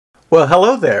Well,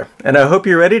 hello there, and I hope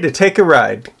you're ready to take a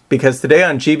ride, because today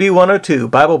on GB 102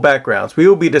 Bible Backgrounds, we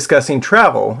will be discussing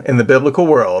travel in the biblical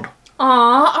world.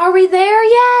 Aw, are we there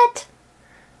yet?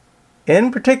 In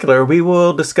particular, we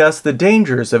will discuss the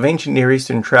dangers of ancient Near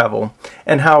Eastern travel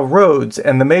and how roads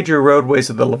and the major roadways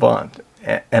of the Levant,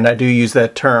 and I do use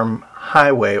that term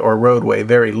highway or roadway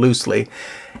very loosely,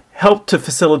 help to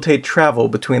facilitate travel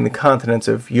between the continents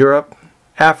of Europe,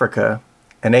 Africa,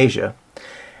 and Asia.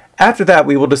 After that,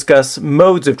 we will discuss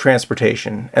modes of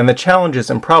transportation and the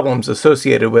challenges and problems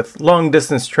associated with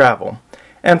long-distance travel.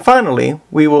 And finally,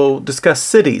 we will discuss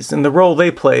cities and the role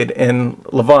they played in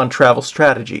Levant travel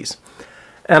strategies.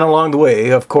 And along the way,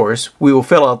 of course, we will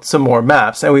fill out some more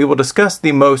maps and we will discuss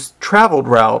the most traveled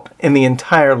route in the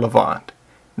entire Levant,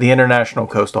 the International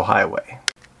Coastal Highway.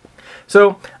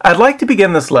 So, I'd like to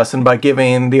begin this lesson by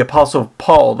giving the Apostle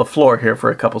Paul the floor here for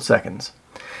a couple seconds.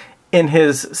 In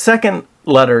his second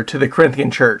letter to the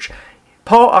Corinthian church,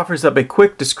 Paul offers up a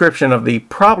quick description of the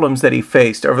problems that he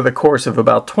faced over the course of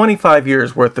about 25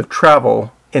 years worth of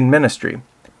travel in ministry.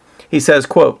 He says,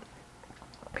 quote,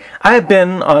 "I have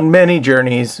been on many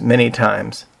journeys many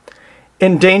times,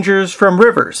 in dangers from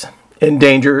rivers, in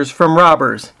dangers from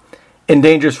robbers, in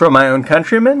dangers from my own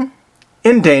countrymen,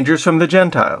 in dangers from the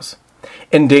Gentiles,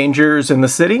 in dangers in the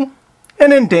city,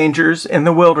 and in dangers in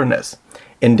the wilderness,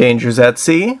 in dangers at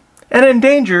sea, and in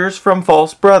dangers from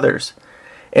false brothers,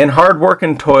 in hard work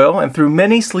and toil, and through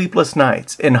many sleepless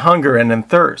nights, in hunger and in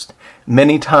thirst,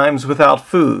 many times without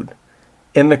food,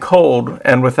 in the cold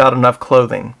and without enough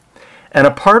clothing. And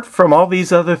apart from all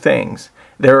these other things,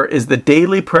 there is the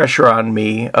daily pressure on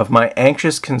me of my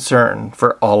anxious concern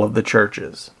for all of the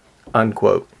churches."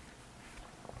 Unquote.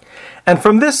 And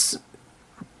from this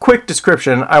quick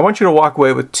description, I want you to walk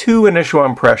away with two initial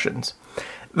impressions.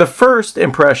 The first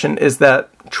impression is that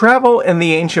travel in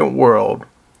the ancient world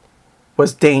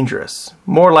was dangerous.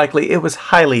 More likely, it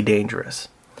was highly dangerous.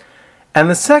 And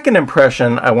the second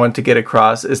impression I want to get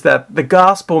across is that the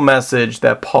gospel message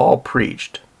that Paul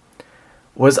preached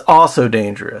was also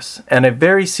dangerous and a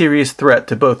very serious threat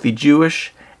to both the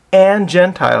Jewish and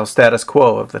Gentile status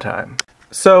quo of the time.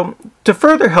 So, to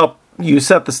further help you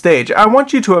set the stage, I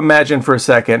want you to imagine for a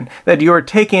second that you are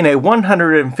taking a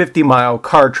 150-mile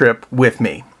car trip with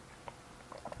me.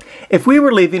 If we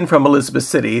were leaving from Elizabeth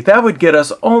City, that would get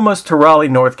us almost to Raleigh,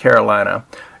 North Carolina.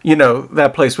 You know,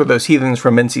 that place where those heathens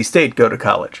from NC State go to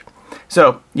college.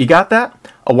 So, you got that?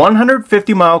 A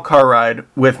 150-mile car ride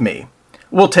with me.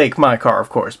 We'll take my car, of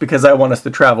course, because I want us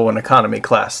to travel in economy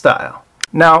class style.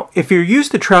 Now, if you're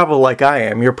used to travel like I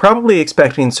am, you're probably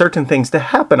expecting certain things to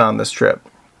happen on this trip.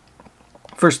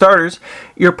 For starters,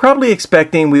 you're probably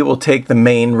expecting we will take the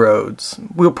main roads.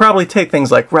 We'll probably take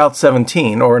things like Route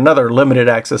 17 or another limited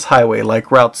access highway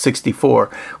like Route 64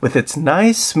 with its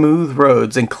nice smooth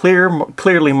roads and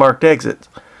clearly marked exits.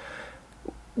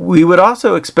 We would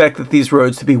also expect that these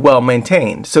roads to be well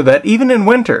maintained so that even in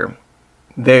winter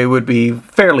they would be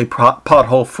fairly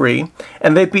pothole free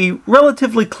and they'd be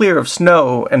relatively clear of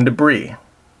snow and debris.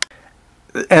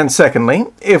 And secondly,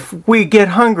 if we get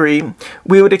hungry,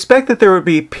 we would expect that there would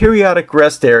be periodic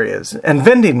rest areas and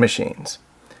vending machines.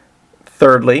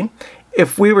 Thirdly,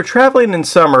 if we were traveling in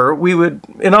summer, we would,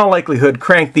 in all likelihood,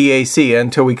 crank the AC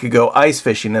until we could go ice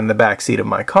fishing in the back seat of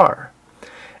my car.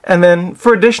 And then,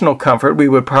 for additional comfort, we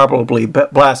would probably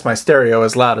blast my stereo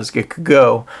as loud as it could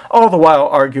go, all the while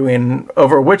arguing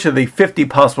over which of the 50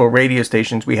 possible radio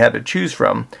stations we had to choose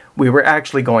from we were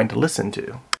actually going to listen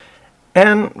to.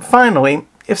 And finally,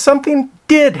 if something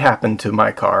did happen to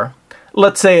my car,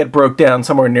 let's say it broke down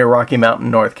somewhere near Rocky Mountain,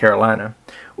 North Carolina,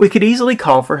 we could easily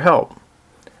call for help.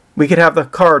 We could have the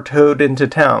car towed into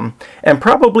town, and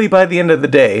probably by the end of the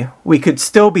day, we could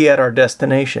still be at our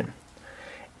destination.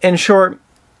 In short,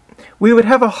 we would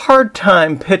have a hard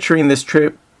time picturing this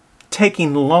trip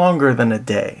taking longer than a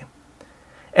day.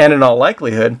 And in all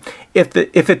likelihood, if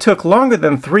it took longer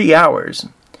than 3 hours,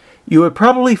 you would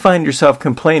probably find yourself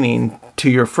complaining to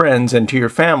your friends and to your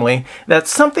family that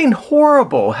something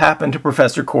horrible happened to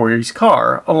Professor Corey's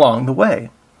car along the way.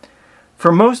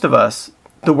 For most of us,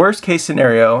 the worst case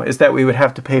scenario is that we would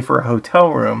have to pay for a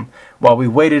hotel room while we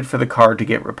waited for the car to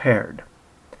get repaired.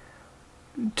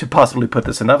 To possibly put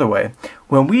this another way,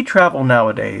 when we travel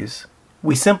nowadays,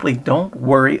 we simply don't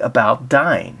worry about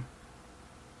dying.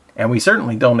 And we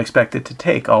certainly don't expect it to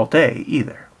take all day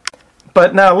either.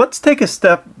 But now let's take a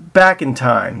step back in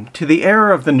time to the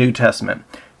era of the New Testament,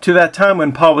 to that time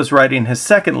when Paul was writing his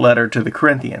second letter to the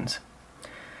Corinthians.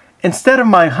 Instead of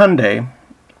my Hyundai,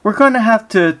 we're going to have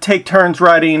to take turns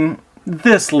riding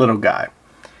this little guy.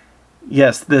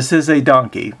 Yes, this is a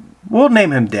donkey. We'll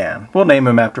name him Dan. We'll name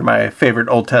him after my favorite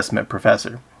Old Testament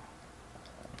professor.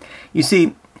 You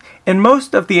see, in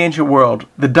most of the ancient world,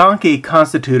 the donkey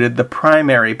constituted the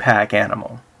primary pack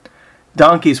animal.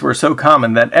 Donkeys were so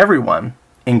common that everyone,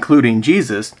 including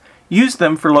Jesus, used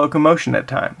them for locomotion at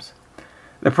times.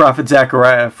 The prophet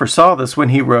Zechariah foresaw this when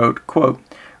he wrote, quote,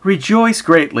 "Rejoice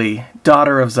greatly,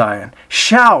 daughter of Zion.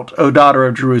 Shout, O daughter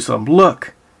of Jerusalem.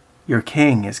 Look, your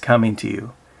king is coming to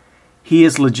you. He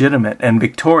is legitimate and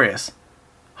victorious,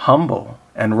 humble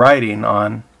and riding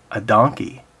on a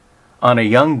donkey, on a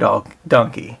young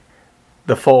donkey,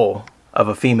 the foal of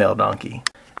a female donkey."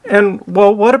 And,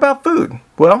 well, what about food?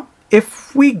 Well,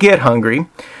 if we get hungry,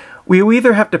 we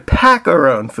either have to pack our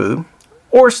own food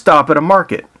or stop at a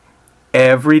market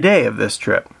every day of this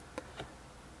trip.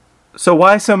 So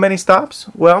why so many stops?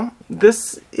 Well,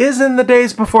 this is in the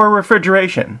days before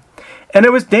refrigeration, and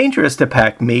it was dangerous to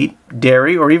pack meat,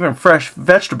 dairy, or even fresh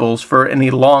vegetables for any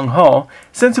long haul,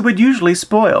 since it would usually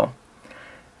spoil.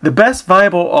 The best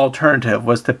viable alternative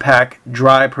was to pack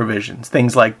dry provisions,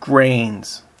 things like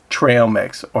grains, trail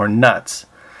mix, or nuts.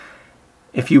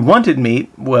 If you wanted meat,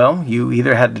 well, you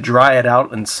either had to dry it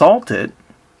out and salt it.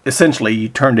 Essentially, you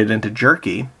turned it into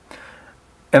jerky.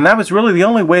 And that was really the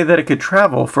only way that it could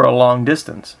travel for a long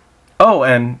distance. Oh,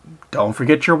 and don't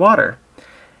forget your water.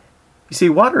 You see,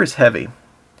 water is heavy.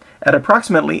 At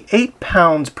approximately 8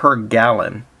 pounds per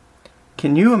gallon,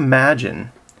 can you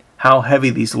imagine how heavy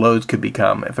these loads could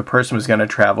become if a person was going to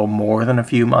travel more than a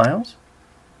few miles?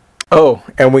 Oh,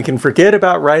 and we can forget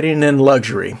about riding in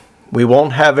luxury. We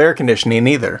won't have air conditioning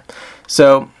either.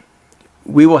 So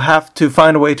we will have to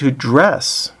find a way to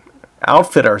dress,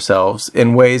 outfit ourselves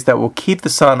in ways that will keep the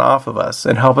sun off of us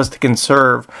and help us to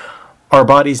conserve our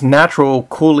body's natural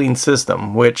cooling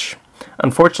system, which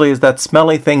unfortunately is that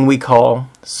smelly thing we call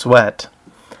sweat.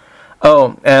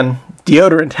 Oh, and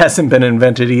deodorant hasn't been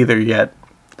invented either yet.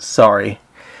 Sorry.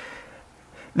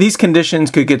 These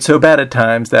conditions could get so bad at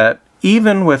times that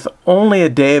even with only a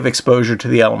day of exposure to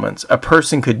the elements, a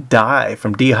person could die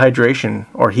from dehydration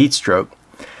or heat stroke.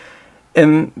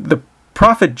 In the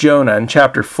prophet Jonah in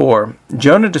chapter 4,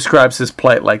 Jonah describes his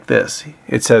plight like this.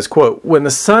 It says, quote, "When the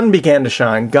sun began to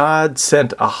shine, God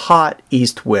sent a hot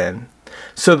east wind,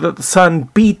 so that the sun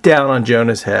beat down on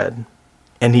Jonah's head,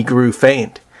 and he grew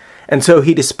faint. And so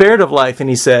he despaired of life, and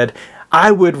he said,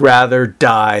 'I would rather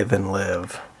die than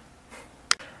live.'"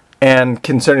 And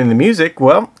concerning the music,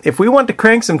 well, if we want to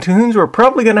crank some tunes, we're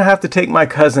probably going to have to take my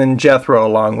cousin Jethro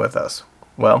along with us.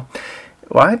 Well,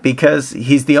 why? Because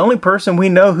he's the only person we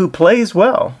know who plays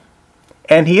well.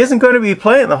 And he isn't going to be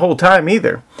playing the whole time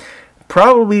either.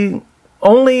 Probably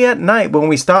only at night when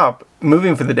we stop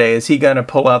moving for the day is he going to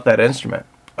pull out that instrument.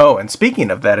 Oh, and speaking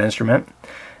of that instrument,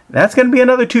 that's going to be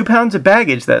another 2 pounds of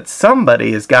baggage that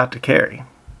somebody has got to carry.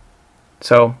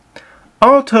 So,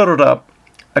 all totaled up,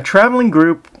 a traveling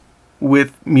group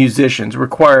with musicians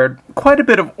required quite a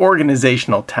bit of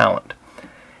organizational talent.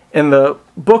 In the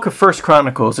book of 1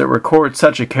 Chronicles, it records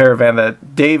such a caravan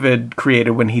that David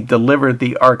created when he delivered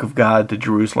the Ark of God to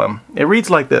Jerusalem. It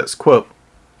reads like this, quote,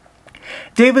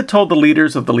 "David told the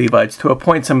leaders of the Levites to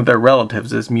appoint some of their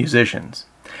relatives as musicians.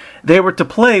 They were to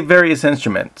play various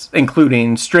instruments,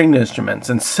 including stringed instruments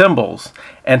and cymbals,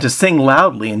 and to sing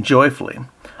loudly and joyfully.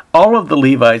 All of the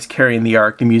Levites carrying the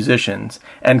ark, the musicians,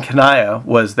 and Kenaiah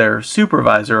was their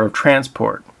supervisor of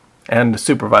transport and the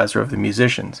supervisor of the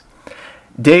musicians.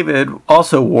 David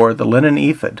also wore the linen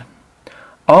ephod.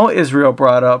 All Israel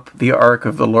brought up the ark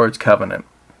of the Lord's covenant.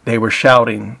 They were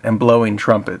shouting and blowing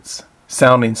trumpets,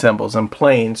 sounding cymbals, and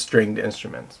playing stringed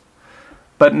instruments."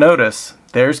 But notice,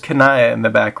 there's Kenaiah in the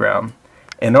background.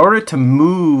 In order to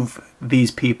move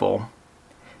these people,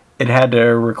 it had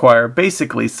to require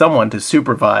basically someone to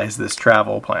supervise this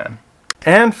travel plan.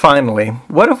 And finally,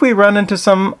 what if we run into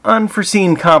some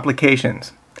unforeseen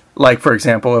complications? Like, for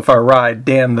example, if our ride,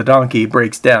 Dan the Donkey,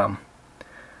 breaks down.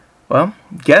 Well,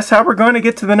 guess how we're going to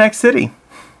get to the next city?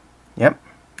 Yep,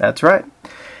 that's right.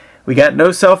 We got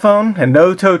no cell phone and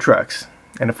no tow trucks.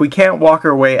 And if we can't walk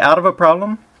our way out of a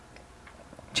problem,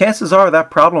 chances are that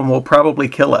problem will probably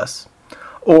kill us,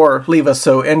 or leave us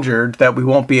so injured that we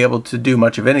won't be able to do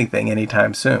much of anything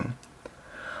anytime soon.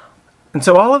 And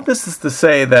so all of this is to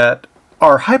say that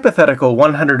our hypothetical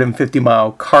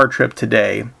 150-mile car trip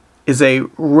today is a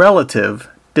relative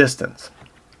distance.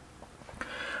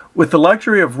 With the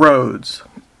luxury of roads,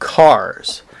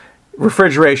 cars,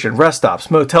 refrigeration, rest stops,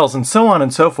 motels, and so on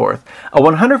and so forth, a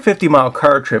 150-mile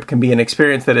car trip can be an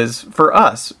experience that is, for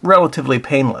us, relatively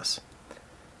painless.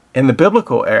 In the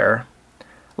biblical era,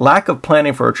 lack of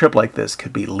planning for a trip like this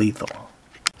could be lethal.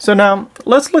 So now,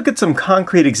 let's look at some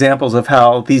concrete examples of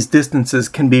how these distances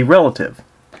can be relative.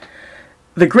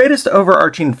 The greatest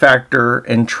overarching factor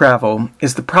in travel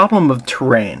is the problem of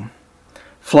terrain.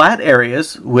 Flat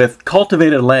areas with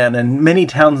cultivated land and many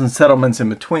towns and settlements in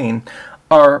between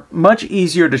are much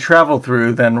easier to travel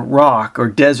through than rock or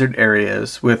desert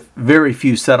areas with very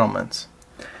few settlements.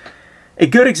 A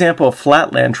good example of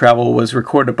flatland travel was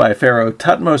recorded by Pharaoh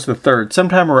Thutmose III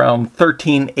sometime around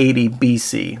 1380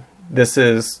 BC. This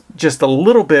is just a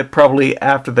little bit probably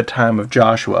after the time of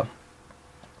Joshua.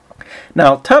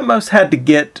 Now, Thutmose had to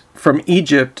get from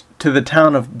Egypt to the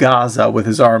town of Gaza with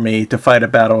his army to fight a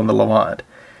battle in the Levant.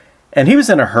 And he was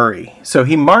in a hurry, so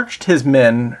he marched his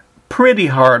men pretty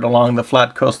hard along the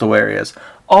flat coastal areas,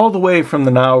 all the way from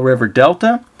the Nile River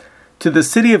Delta to the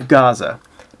city of Gaza.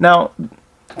 Now,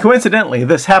 coincidentally,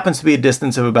 this happens to be a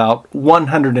distance of about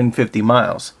 150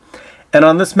 miles. And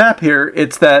on this map here,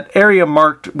 it's that area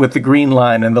marked with the green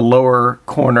line in the lower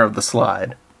corner of the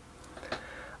slide.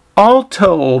 All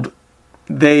told,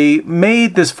 they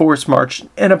made this forced march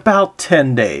in about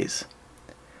 10 days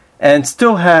and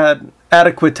still had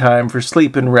adequate time for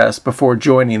sleep and rest before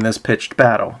joining this pitched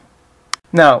battle.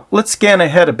 Now, let's scan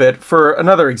ahead a bit for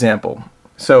another example.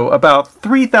 So, about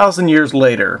 3,000 years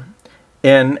later,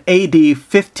 in AD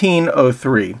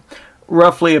 1503,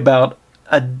 roughly about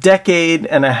a decade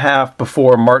and a half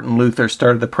before Martin Luther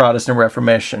started the Protestant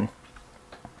Reformation,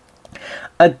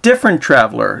 a different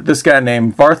traveler, this guy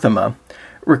named Varthema,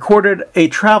 recorded a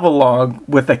travel log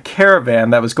with a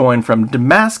caravan that was going from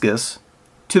Damascus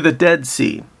to the Dead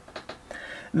Sea.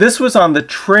 This was on the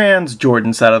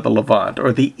Transjordan side of the Levant,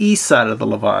 or the east side of the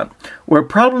Levant, where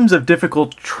problems of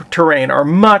difficult terrain are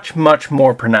much, much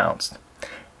more pronounced.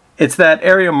 It's that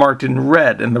area marked in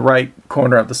red in the right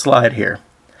corner of the slide here.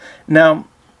 Now,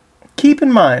 keep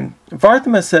in mind,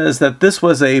 Varthema says that this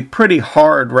was a pretty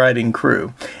hard riding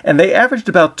crew, and they averaged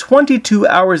about 22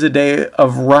 hours a day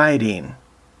of riding.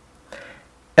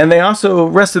 And they also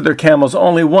rested their camels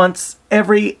only once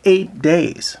every 8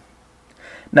 days.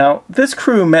 Now, this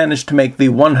crew managed to make the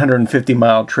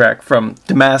 150-mile trek from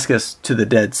Damascus to the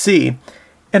Dead Sea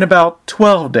in about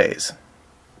 12 days.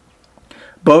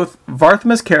 Both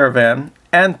Varthema's caravan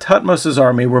and Thutmose's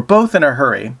army were both in a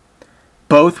hurry,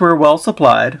 both were well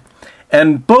supplied,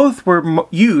 and both were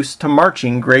used to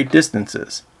marching great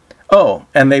distances. Oh,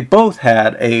 and they both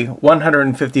had a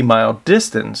 150-mile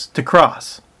distance to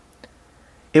cross.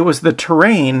 It was the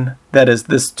terrain that is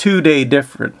this 2-day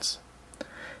difference.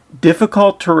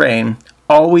 Difficult terrain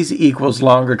always equals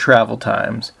longer travel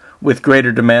times, with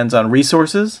greater demands on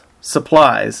resources,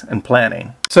 supplies, and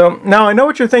planning. So now I know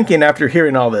what you're thinking after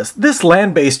hearing all this. This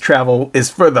land-based travel is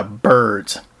for the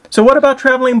birds. So what about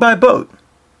traveling by boat?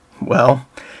 Well,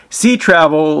 sea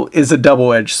travel is a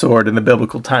double-edged sword in the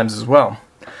biblical times as well.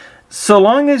 So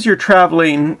long as you're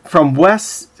traveling from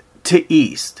west to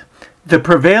east, the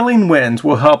prevailing winds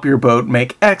will help your boat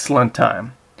make excellent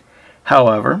time.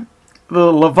 However,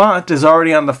 the Levant is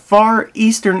already on the far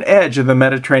eastern edge of the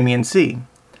Mediterranean Sea.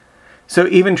 So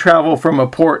even travel from a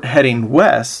port heading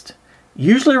west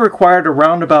usually required a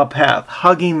roundabout path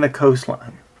hugging the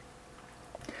coastline.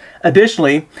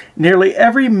 Additionally, nearly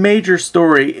every major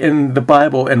story in the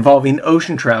Bible involving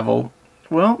ocean travel,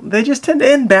 well, they just tend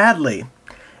to end badly.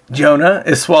 Jonah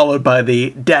is swallowed by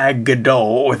the Dag Gadol,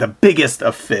 or the biggest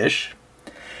of fish,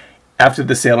 after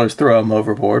the sailors throw him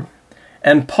overboard.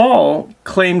 And Paul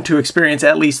claimed to experience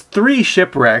at least 3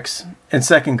 shipwrecks in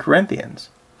 2 Corinthians.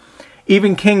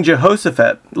 Even King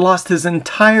Jehoshaphat lost his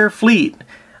entire fleet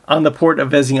on the port of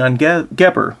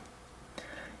Ezion-Geber.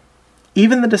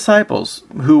 Even the disciples,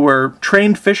 who were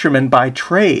trained fishermen by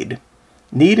trade,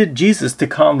 needed Jesus to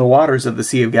calm the waters of the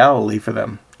Sea of Galilee for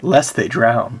them, lest they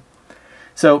drown.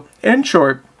 So, in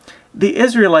short, the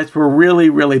Israelites were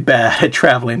really, really bad at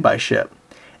traveling by ship.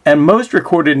 And most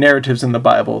recorded narratives in the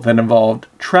Bible that involved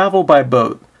travel by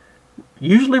boat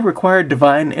usually required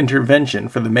divine intervention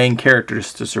for the main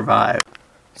characters to survive.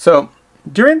 So,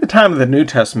 during the time of the New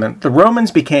Testament, the Romans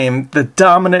became the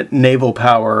dominant naval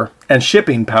power and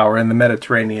shipping power in the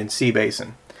Mediterranean Sea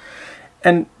basin.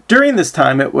 And during this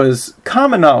time, it was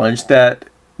common knowledge that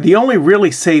the only really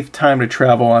safe time to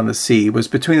travel on the sea was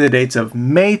between the dates of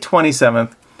May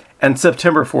 27th and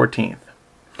September 14th.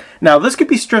 Now, this could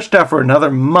be stretched out for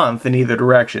another month in either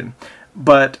direction,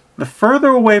 but the further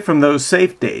away from those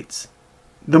safe dates,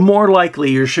 the more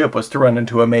likely your ship was to run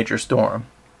into a major storm.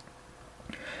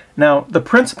 Now, the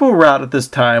principal route at this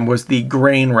time was the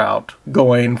grain route,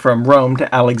 going from Rome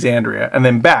to Alexandria, and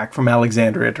then back from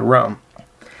Alexandria to Rome.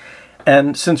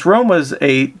 And since Rome was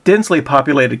a densely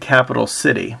populated capital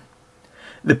city,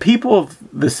 the people of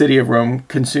the city of Rome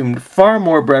consumed far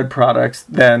more bread products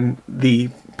than the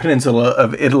peninsula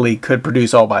of Italy could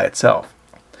produce all by itself.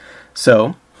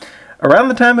 So, around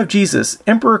the time of Jesus,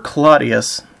 Emperor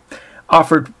Claudius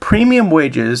offered premium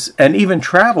wages and even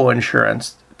travel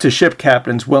insurance to ship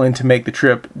captains willing to make the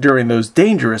trip during those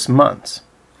dangerous months.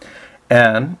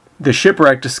 And the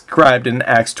shipwreck described in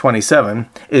Acts 27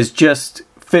 is just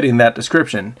fitting that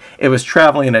description. It was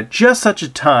traveling at just such a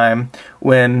time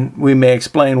when we may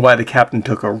explain why the captain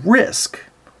took a risk.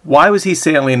 Why was he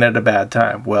sailing at a bad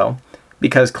time? Well,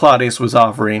 because Claudius was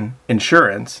offering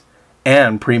insurance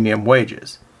and premium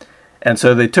wages. And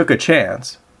so they took a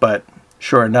chance, but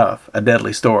sure enough, a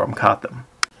deadly storm caught them.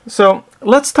 So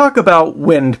let's talk about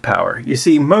wind power. You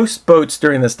see, most boats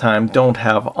during this time don't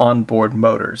have onboard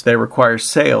motors. They require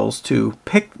sails to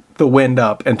pick the wind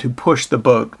up and to push the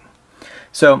boat.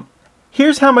 So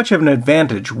here's how much of an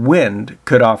advantage wind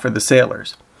could offer the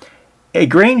sailors. A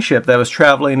grain ship that was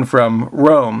traveling from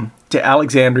Rome to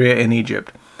Alexandria in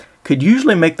Egypt could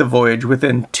usually make the voyage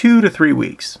within 2 to 3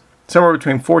 weeks, somewhere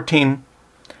between 14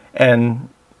 and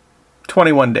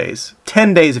 21 days,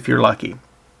 10 days if you're lucky.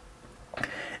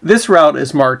 This route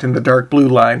is marked in the dark blue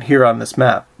line here on this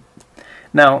map.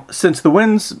 Now, since the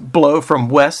winds blow from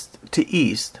west to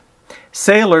east,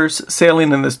 sailors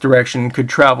sailing in this direction could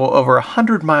travel over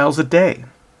 100 miles a day.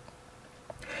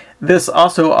 This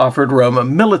also offered Rome a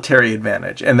military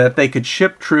advantage in that they could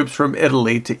ship troops from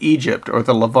Italy to Egypt or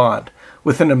the Levant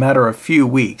within a matter of few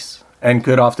weeks, and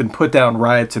could often put down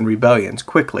riots and rebellions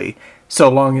quickly, so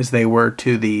long as they were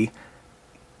to the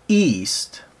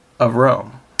east of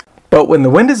Rome. But when the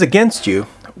wind is against you,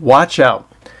 watch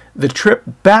out. The trip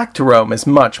back to Rome is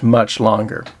much, much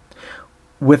longer.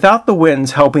 Without the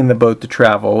winds helping the boat to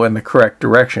travel in the correct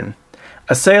direction,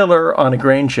 a sailor on a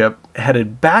grain ship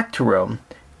headed back to Rome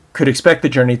could expect the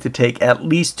journey to take at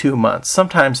least 2 months,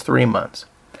 sometimes 3 months.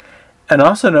 And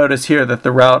also notice here that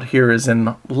the route here is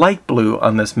in light blue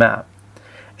on this map.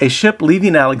 A ship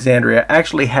leaving Alexandria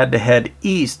actually had to head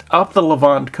east up the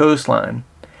Levant coastline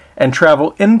and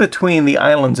travel in between the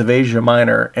islands of Asia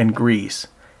Minor and Greece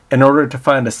in order to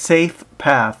find a safe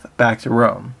path back to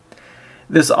Rome.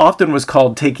 This often was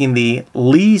called taking the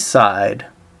lee side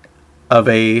of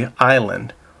an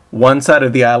island. One side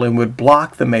of the island would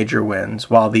block the major winds,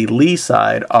 while the lee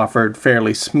side offered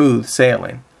fairly smooth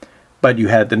sailing. But you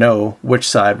had to know which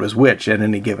side was which at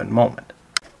any given moment.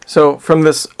 So from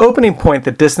this opening point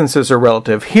that distances are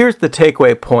relative, here's the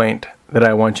takeaway point that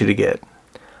I want you to get.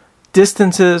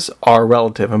 Distances are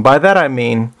relative, and by that I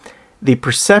mean the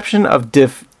perception of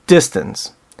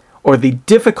distance, or the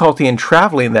difficulty in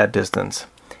traveling that distance,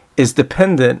 is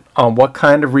dependent on what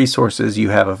kind of resources you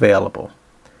have available.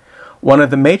 One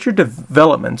of the major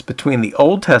developments between the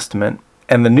Old Testament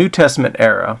and the New Testament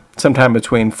era, sometime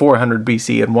between 400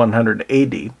 BC and 100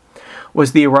 AD,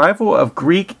 was the arrival of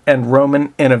Greek and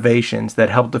Roman innovations that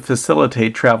helped to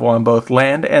facilitate travel on both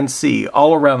land and sea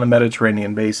all around the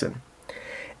Mediterranean basin.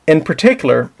 In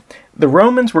particular, the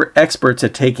Romans were experts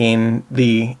at taking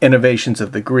the innovations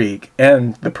of the Greek,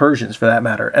 and the Persians for that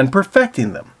matter, and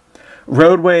perfecting them.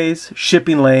 Roadways,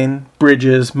 shipping lane,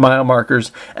 bridges, mile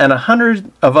markers, and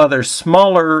 100 of other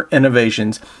smaller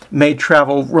innovations made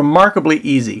travel remarkably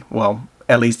easy, well,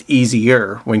 at least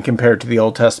easier when compared to the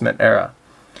Old Testament era.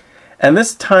 And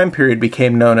this time period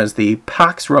became known as the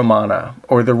Pax Romana,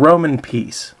 or the Roman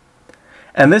peace.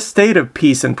 And this state of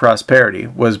peace and prosperity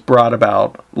was brought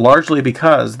about largely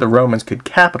because the Romans could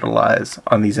capitalize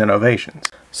on these innovations.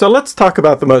 So let's talk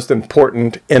about the most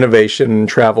important innovation in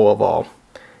travel of all.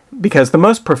 Because the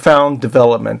most profound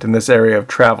development in this area of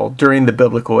travel during the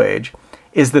biblical age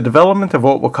is the development of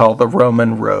what we'll call the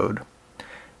Roman road.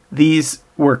 These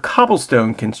were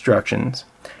cobblestone constructions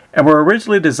and were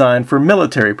originally designed for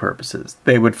military purposes.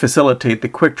 They would facilitate the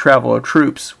quick travel of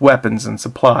troops, weapons, and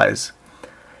supplies.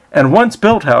 And once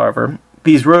built, however,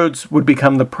 these roads would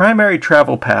become the primary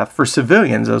travel path for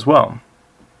civilians as well.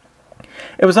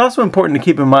 It was also important to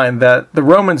keep in mind that the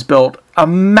Romans built a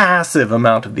massive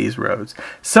amount of these roads,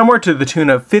 somewhere to the tune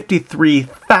of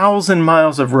 53,000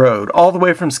 miles of road, all the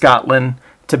way from Scotland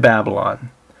to Babylon,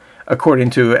 according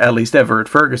to at least Everett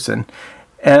Ferguson.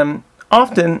 And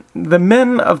often, the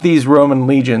men of these Roman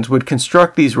legions would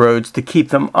construct these roads to keep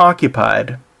them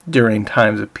occupied during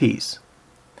times of peace.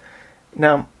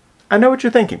 Now, I know what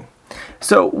you're thinking.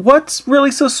 So what's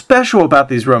really so special about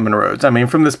these Roman roads? I mean,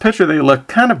 from this picture, they look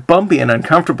kind of bumpy and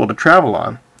uncomfortable to travel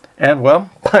on. And, well,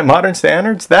 by modern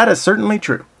standards, that is certainly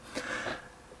true.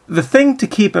 The thing to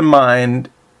keep in mind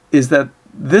is that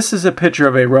this is a picture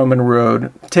of a Roman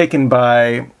road taken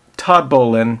by Todd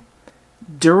Bolin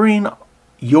during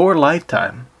your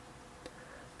lifetime.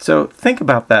 So think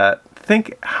about that.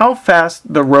 Think how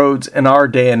fast the roads in our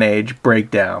day and age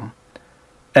break down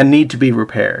and need to be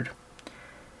repaired.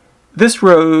 This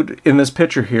road in this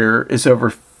picture here is over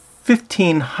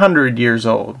 1,500 years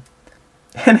old.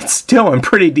 and it's still in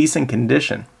pretty decent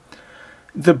condition.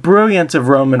 The brilliance of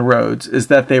Roman roads is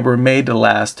that they were made to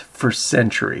last for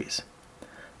centuries.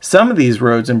 Some of these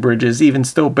roads and bridges even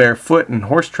still bear foot and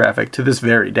horse traffic to this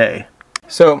very day.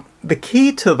 So, the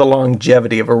key to the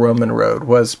longevity of a Roman road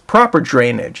was proper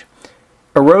drainage.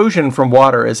 Erosion from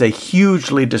water is a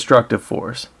hugely destructive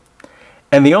force.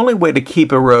 And the only way to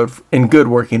keep a road in good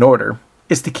working order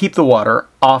is to keep the water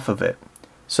off of it.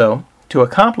 So, to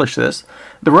accomplish this,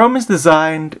 the Romans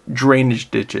designed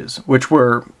drainage ditches, which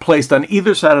were placed on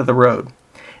either side of the road.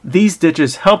 These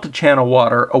ditches helped to channel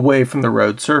water away from the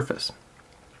road surface.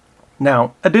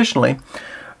 Now, additionally,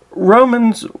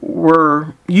 Roman roads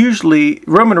were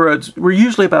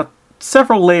usually about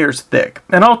several layers thick,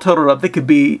 and all totaled up, they could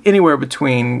be anywhere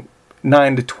between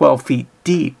 9 to 12 feet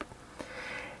deep.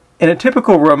 In a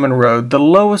typical Roman road, the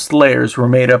lowest layers were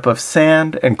made up of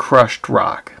sand and crushed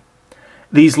rock.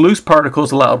 These loose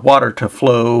particles allowed water to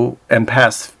flow and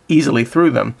pass easily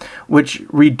through them, which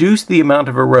reduced the amount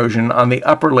of erosion on the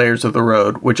upper layers of the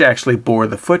road, which actually bore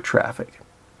the foot traffic.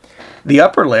 The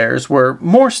upper layers were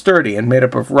more sturdy and made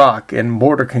up of rock and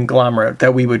mortar conglomerate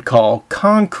that we would call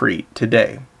concrete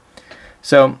today.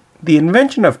 So, the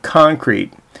invention of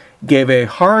concrete gave a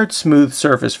hard, smooth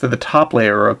surface for the top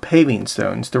layer of paving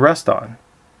stones to rest on.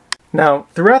 Now,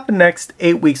 throughout the next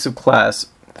 8 weeks of class,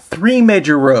 3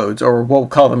 major roads, or we'll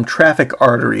call them traffic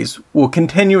arteries, will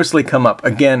continuously come up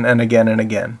again and again and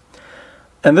again.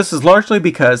 And this is largely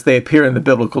because they appear in the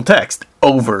biblical text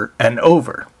over and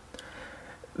over.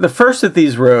 The first of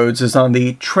these roads is on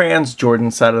the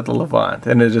Trans-Jordan side of the Levant,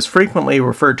 and it is frequently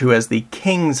referred to as the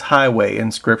King's Highway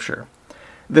in Scripture.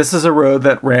 This is a road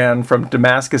that ran from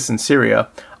Damascus in Syria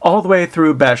all the way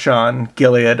through Bashan,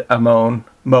 Gilead, Ammon,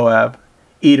 Moab,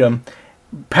 Edom,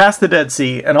 past the Dead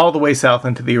Sea, and all the way south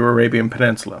into the Arabian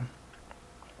Peninsula.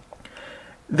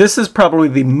 This is probably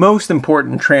the most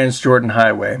important Trans-Jordan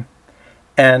highway,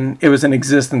 and it was in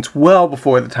existence well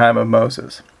before the time of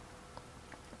Moses.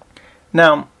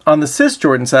 Now, on the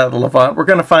Cisjordan side of the Levant, we're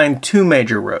going to find 2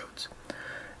 major roads.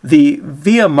 The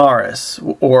Via Maris,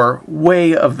 or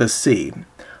Way of the Sea,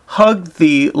 hugged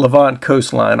the Levant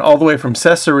coastline all the way from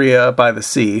Caesarea by the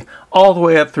sea, all the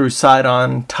way up through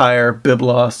Sidon, Tyre,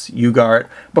 Byblos, Ugart,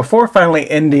 before finally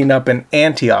ending up in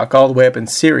Antioch, all the way up in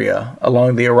Syria,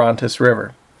 along the Orontes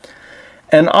River.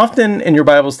 And often in your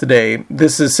Bibles today,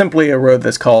 this is simply a road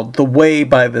that's called the Way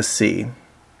by the Sea,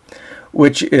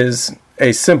 which is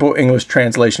a simple English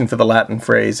translation for the Latin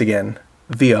phrase, again,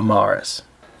 Via Maris.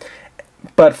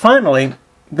 But finally,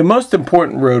 the most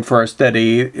important road for our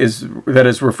study that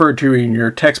is referred to in your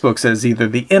textbooks as either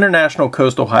the International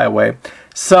Coastal Highway.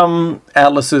 Some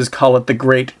atlases call it the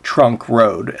Great Trunk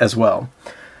Road as well.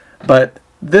 But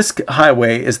this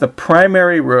highway is the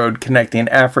primary road connecting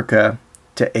Africa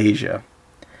to Asia.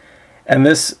 And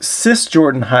this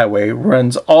Cisjordan highway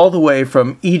runs all the way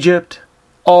from Egypt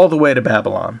all the way to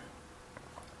Babylon.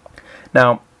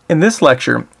 Now, in this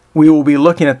lecture, we will be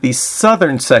looking at the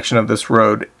southern section of this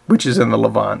road, which is in the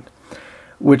Levant,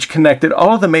 which connected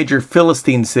all of the major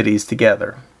Philistine cities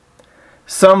together.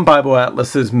 Some Bible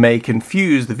atlases may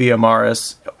confuse the Via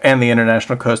Maris and the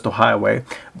International Coastal Highway,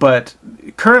 but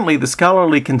currently the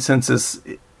scholarly consensus,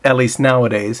 at least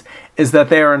nowadays, is that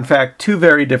they are in fact 2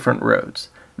 very different roads.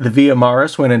 The Via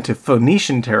Maris went into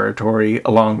Phoenician territory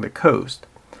along the coast,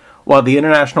 while the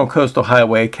International Coastal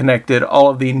Highway connected all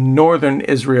of the northern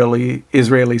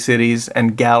Israeli cities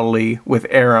and Galilee with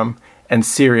Aram and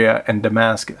Syria and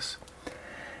Damascus.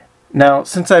 Now,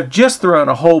 since I've just thrown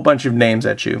a whole bunch of names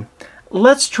at you,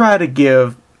 let's try to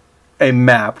give a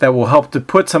map that will help to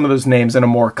put some of those names in a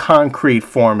more concrete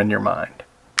form in your mind.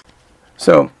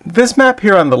 So, this map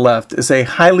here on the left is a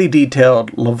highly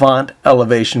detailed Levant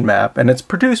elevation map, and it's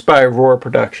produced by Aurora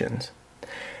Productions.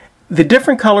 The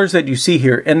different colors that you see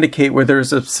here indicate where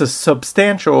there's a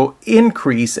substantial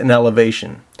increase in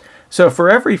elevation. So for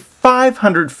every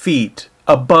 500 feet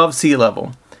above sea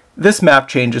level, this map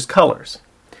changes colors.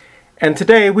 And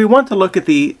today we want to look at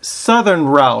the southern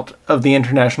route of the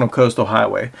International Coastal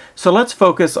Highway. So let's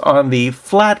focus on the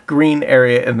flat green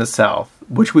area in the south,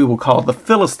 which we will call the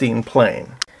Philistine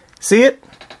Plain. See it?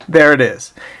 There it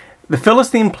is. The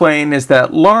Philistine Plain is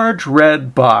that large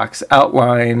red box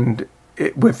outlined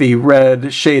with the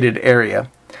red shaded area.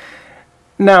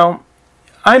 Now,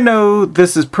 I know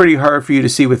this is pretty hard for you to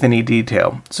see with any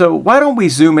detail, so why don't we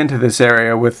zoom into this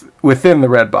area within the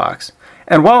red box?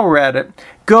 And while we're at it,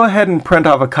 go ahead and print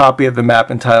off a copy of the map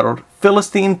entitled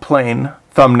Philistine Plain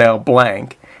thumbnail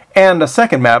blank, and a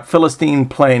second map, Philistine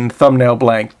Plain thumbnail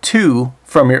blank 2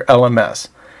 from your LMS.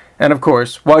 And of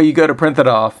course, while you go to print it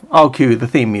off, I'll cue the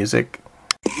theme music.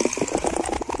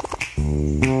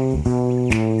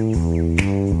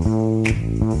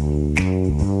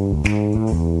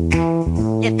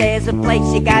 If there's a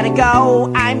place you gotta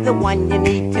go, I'm the one you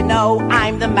need to know.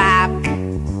 I'm the map.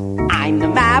 I'm the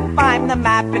map, I'm the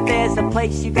map. If there's a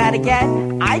place you gotta get,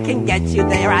 I can get you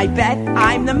there, I bet.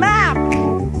 I'm the map.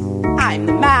 I'm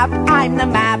the map, I'm the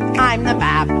map, I'm the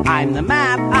map, I'm the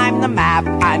map, I'm the map,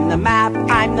 I'm the map,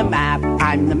 I'm the map,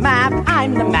 I'm the map,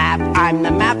 I'm the map, I'm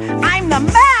the map, I'm the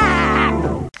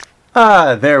map!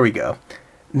 Ah, there we go.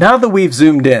 Now that we've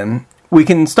zoomed in, we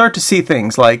can start to see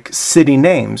things like city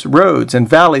names, roads, and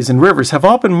valleys and rivers have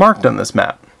all been marked on this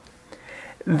map.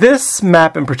 This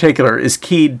map in particular is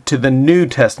keyed to the New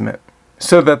Testament,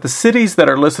 so that the cities that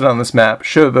are listed on this map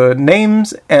show the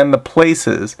names and the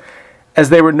places as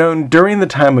they were known during the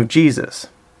time of Jesus.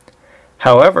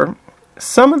 However,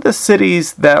 some of the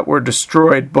cities that were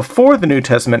destroyed before the New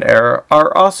Testament era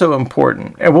are also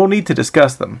important, and we'll need to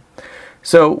discuss them.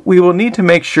 So we will need to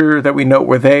make sure that we know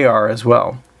where they are as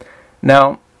well.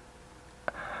 Now,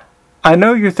 I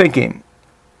know you're thinking,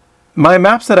 my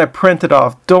maps that I printed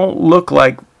off don't look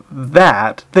like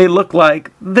that, they look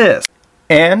like this.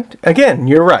 And again,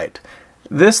 you're right.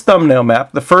 This thumbnail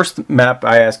map, the first map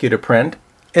I ask you to print,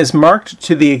 is marked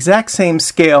to the exact same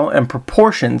scale and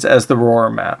proportions as the Aurora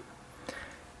map.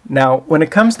 Now, when it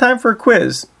comes time for a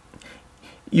quiz,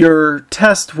 your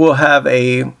test will have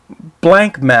a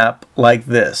blank map like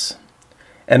this,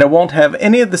 and it won't have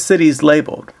any of the cities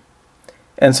labeled.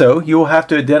 And so you will have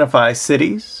to identify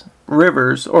cities,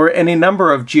 rivers, or any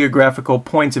number of geographical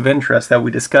points of interest that we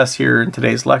discuss here in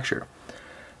today's lecture.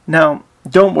 Now,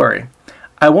 don't worry.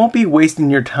 I won't be wasting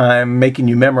your time making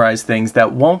you memorize things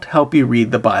that won't help you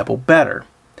read the Bible better.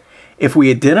 If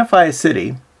we identify a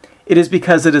city, it is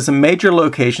because it is a major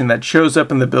location that shows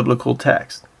up in the biblical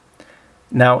text.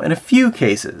 Now, in a few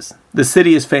cases, the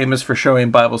city is famous for showing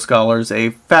Bible scholars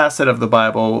a facet of the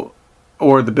Bible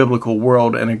or the biblical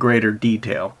world in a greater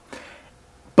detail.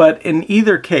 But in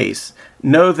either case,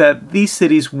 know that these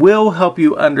cities will help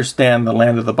you understand the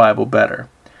land of the Bible better.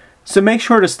 So make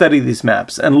sure to study these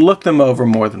maps and look them over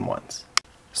more than once.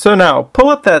 So now, pull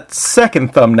up that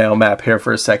second thumbnail map here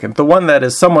for a second, the one that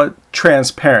is somewhat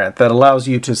transparent, that allows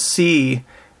you to see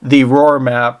the Aurora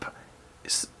map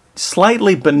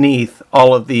slightly beneath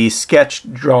all of the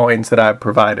sketch drawings that I've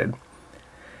provided.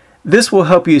 This will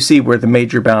help you see where the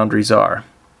major boundaries are.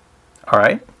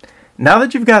 Alright, now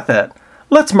that you've got that,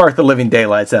 let's mark the living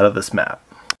daylights out of this map.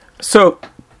 So,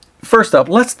 first up,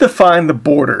 let's define the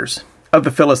borders of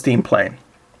the Philistine plain.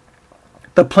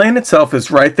 The plain itself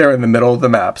is right there in the middle of the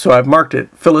map, so I've marked it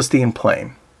Philistine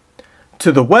Plain.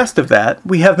 To the west of that,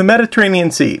 we have the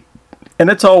Mediterranean Sea, and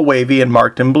it's all wavy and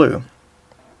marked in blue.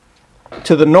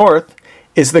 To the north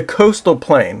is the coastal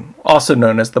plain, also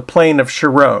known as the Plain of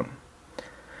Sharon.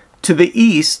 To the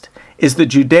east is the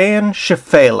Judean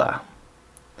Shephelah.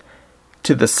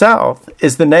 To the south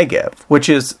is the Negev, which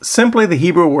is simply the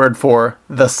Hebrew word for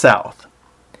the south.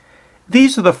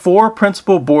 These are the four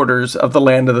principal borders of the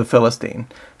land of the Philistine,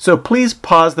 so please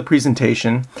pause the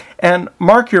presentation and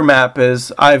mark your map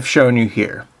as I've shown you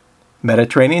here.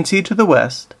 Mediterranean Sea to the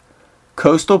west,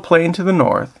 coastal plain to the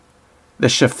north, the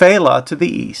Shephelah to the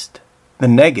east, the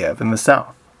Negev in the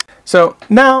south. So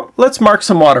now let's mark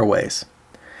some waterways.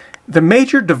 The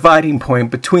major dividing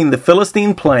point between the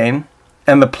Philistine plain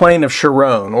and the plain of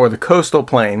Sharon, or the coastal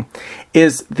plain,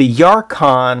 is the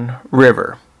Yarkon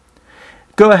River.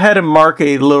 Go ahead and mark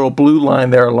a little blue line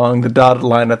there along the dotted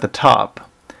line at the top.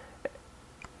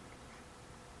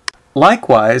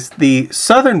 Likewise, the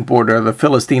southern border of the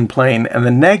Philistine plain and the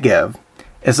Negev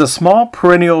is a small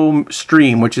perennial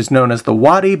stream which is known as the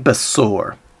Wadi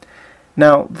Besor.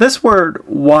 Now, this word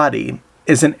wadi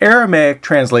is an Aramaic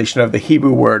translation of the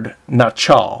Hebrew word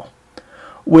nachal,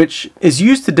 which is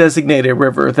used to designate a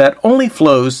river that only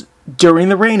flows during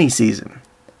the rainy season.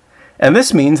 And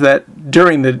this means that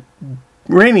during the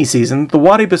rainy season, the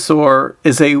Wadi Besor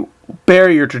is a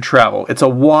barrier to travel. It's a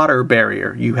water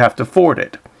barrier. You have to ford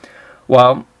it.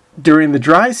 While during the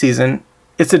dry season,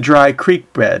 it's a dry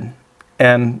creek bed,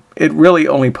 and it really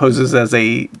only poses as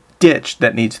a ditch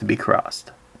that needs to be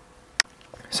crossed.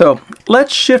 So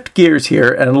let's shift gears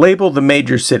here and label the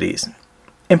major cities.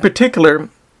 In particular,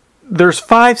 there's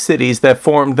 5 cities that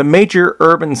form the major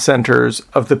urban centers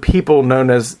of the people known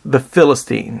as the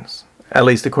Philistines, at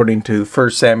least according to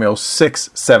 1 Samuel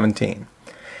 6:17.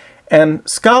 And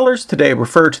scholars today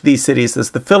refer to these cities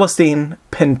as the Philistine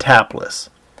Pentapolis.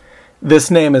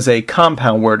 This name is a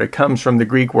compound word. It comes from the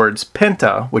Greek words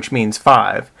penta, which means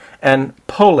 5, and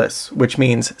polis, which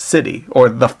means city, or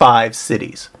the 5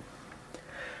 cities.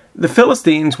 The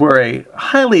Philistines were a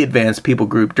highly advanced people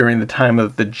group during the time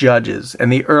of the Judges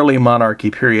and the early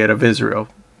monarchy period of Israel,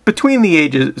 between the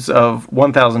ages of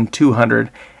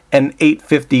 1200 and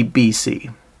 850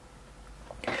 BC.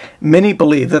 Many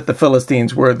believe that the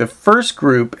Philistines were the first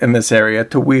group in this area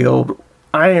to wield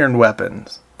iron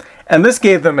weapons, and this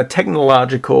gave them a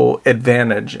technological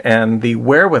advantage and the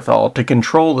wherewithal to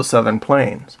control the southern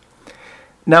plains.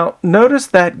 Now, notice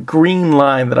that green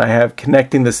line that I have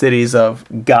connecting the cities of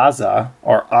Gaza,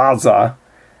 or Aza,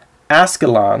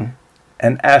 Ascalon,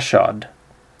 and Ashdod.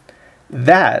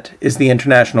 That is the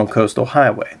International Coastal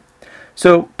Highway.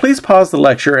 So please pause the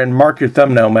lecture and mark your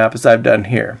thumbnail map as I've done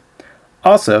here.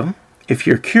 Also, if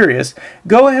you're curious,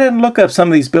 go ahead and look up some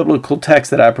of these biblical texts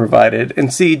that I provided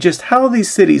and see just how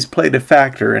these cities played a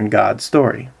factor in God's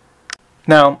story.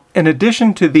 Now, in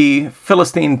addition to the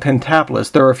Philistine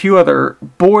Pentapolis, there are a few other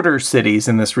border cities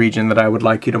in this region that I would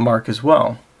like you to mark as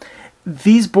well.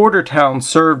 These border towns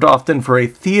served often for a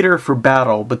theater for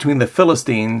battle between the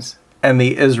Philistines and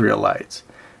the Israelites.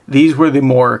 These were the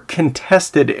more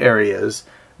contested areas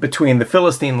between the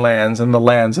Philistine lands and the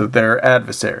lands of their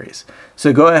adversaries.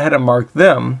 So go ahead and mark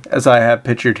them as I have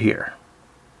pictured here.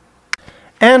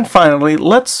 And finally,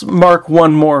 let's mark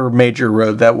one more major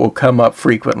road that will come up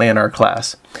frequently in our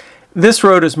class. This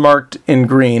road is marked in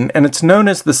green, and it's known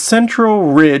as the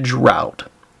Central Ridge Route.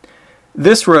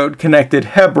 This road connected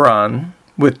Hebron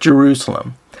with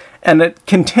Jerusalem, and it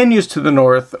continues to the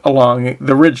north along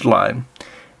the ridge line.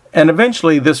 And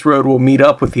eventually, this road will meet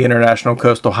up with the International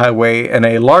Coastal Highway in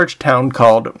a large town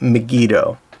called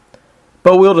Megiddo.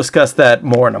 But we'll discuss that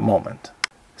more in a moment.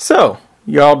 So,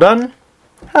 you all done?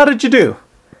 How did you do?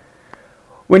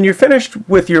 When you're finished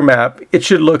with your map, it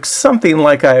should look something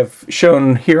like I've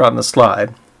shown here on the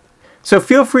slide. So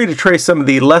feel free to trace some of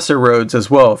the lesser roads as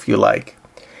well if you like.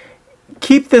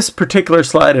 Keep this particular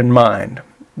slide in mind,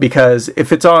 because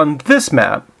if it's on this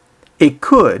map, it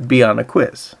could be on a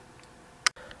quiz.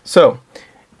 So,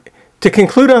 to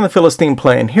conclude on the Philistine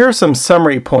Plain, here are some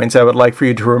summary points I would like for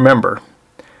you to remember.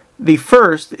 The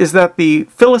first is that the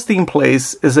Philistine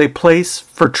Place is a place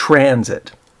for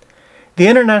transit. The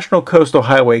International Coastal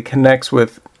Highway connects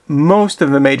with most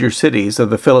of the major cities of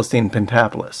the Philistine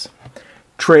Pentapolis.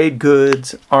 Trade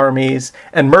goods, armies,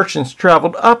 and merchants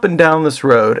traveled up and down this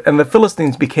road, and the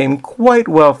Philistines became quite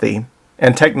wealthy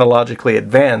and technologically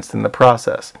advanced in the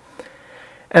process.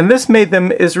 And this made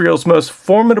them Israel's most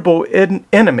formidable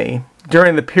enemy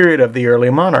during the period of the early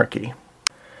monarchy.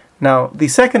 Now, the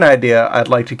second idea I'd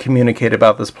like to communicate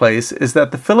about this place is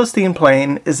that the Philistine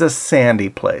Plain is a sandy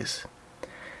place.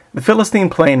 The Philistine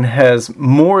Plain has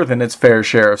more than its fair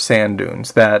share of sand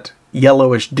dunes, that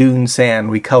yellowish dune sand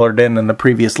we colored in the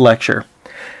previous lecture.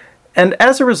 And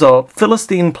as a result,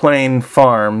 Philistine Plain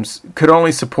farms could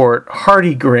only support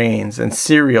hardy grains and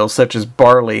cereals such as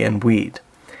barley and wheat.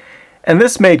 And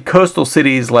this made coastal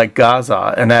cities like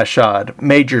Gaza and Ashdod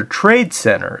major trade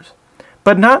centers,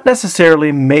 but not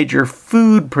necessarily major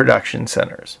food production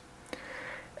centers.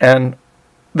 And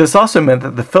this also meant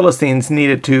that the Philistines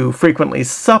needed to frequently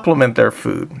supplement their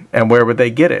food. And where would they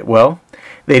get it? Well,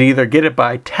 they'd either get it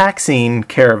by taxing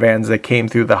caravans that came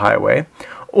through the highway,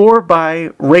 or by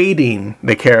raiding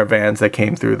the caravans that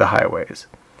came through the highways.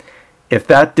 If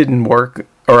that didn't work,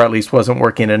 or at least wasn't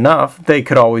working enough, they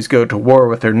could always go to war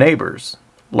with their neighbors,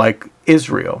 like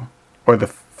Israel or the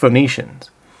Phoenicians.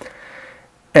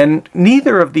 And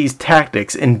neither of these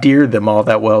tactics endeared them all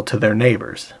that well to their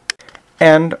neighbors.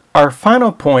 And our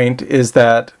final point is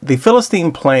that the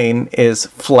Philistine Plain is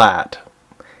flat.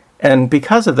 And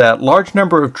because of that, large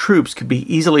number of troops could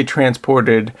be easily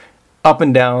transported up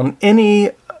and down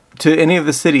to any of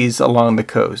the cities along the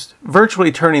coast,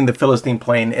 virtually turning the Philistine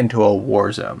Plain into a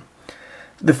war zone.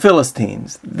 The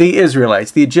Philistines, the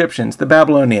Israelites, the Egyptians, the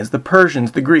Babylonians, the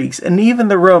Persians, the Greeks, and even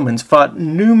the Romans fought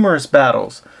numerous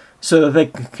battles so that they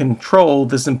could control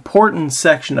this important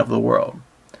section of the world.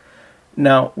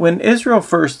 Now, when Israel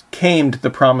first came to the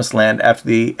Promised Land after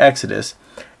the Exodus,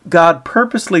 God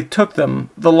purposely took them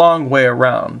the long way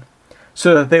around,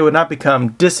 so that they would not become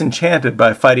disenchanted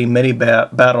by fighting many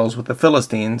battles with the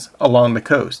Philistines along the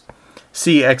coast.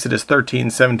 See Exodus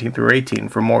 13:17 through 18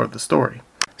 for more of the story.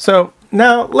 So,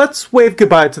 now let's wave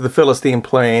goodbye to the Philistine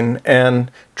Plain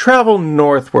and travel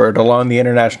northward along the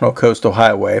International Coastal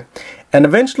Highway, and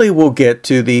eventually we'll get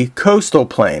to the Coastal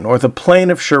Plain, or the Plain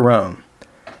of Sharon.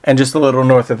 And just a little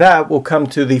north of that, we'll come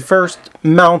to the first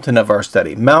mountain of our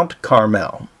study, Mount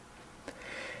Carmel.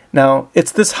 Now,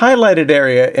 it's this highlighted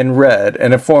area in red,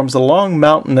 and it forms a long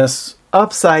mountainous,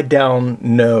 upside-down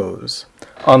nose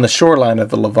on the shoreline of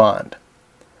the Levant.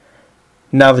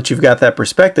 Now that you've got that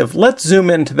perspective, let's zoom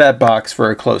into that box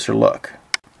for a closer look.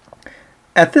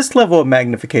 At this level of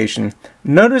magnification,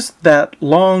 notice that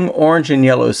long orange and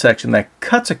yellow section that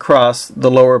cuts across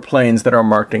the lower plains that are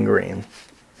marked in green.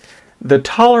 The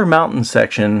taller mountain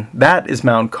section, that is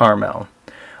Mount Carmel,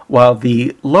 while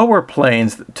the lower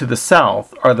plains to the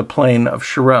south are the plain of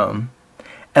Sharon,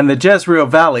 and the Jezreel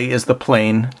Valley is the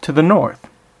plain to the north.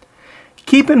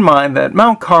 Keep in mind that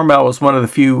Mount Carmel is one of the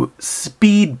few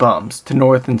speed bumps to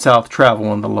north and south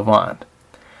travel in the Levant.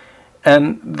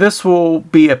 And this will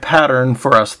be a pattern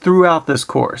for us throughout this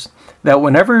course, that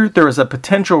whenever there is a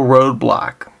potential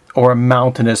roadblock or a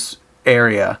mountainous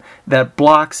area that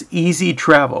blocks easy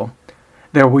travel,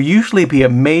 there will usually be a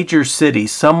major city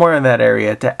somewhere in that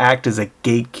area to act as a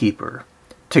gatekeeper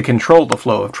to control the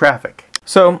flow of traffic.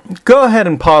 So go ahead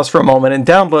and pause for a moment and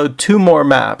download two more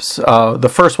maps.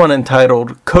 The first one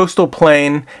entitled Coastal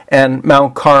Plain and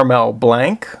Mount Carmel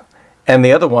blank, and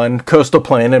the other one Coastal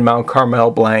Plain and Mount Carmel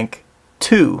blank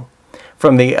 2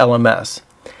 from the LMS.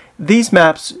 These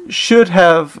maps should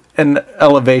have an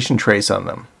elevation trace on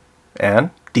them.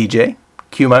 And DJ,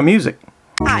 cue my music.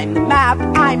 I'm the map,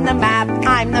 I'm the map,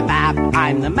 I'm the map,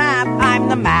 I'm the map, I'm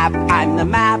the map, I'm the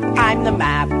map, I'm the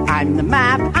map, I'm the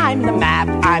map, I'm the map,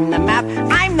 I'm the map,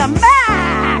 I'm the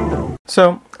map!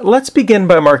 So let's begin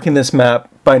by marking this map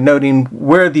by noting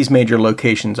where these major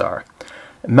locations are.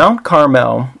 Mount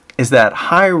Carmel is that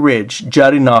high ridge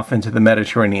jutting off into the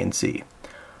Mediterranean Sea.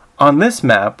 On this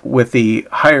map, with the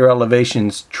higher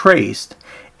elevations traced,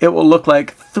 it will look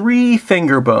like 3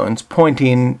 finger bones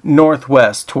pointing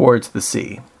northwest towards the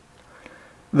sea.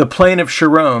 The plain of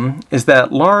Sharon is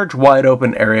that large wide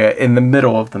open area in the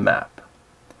middle of the map.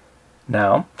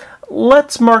 Now,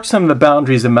 let's mark some of the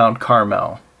boundaries of Mount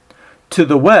Carmel. To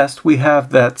the west, we have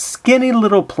that skinny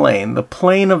little plain, the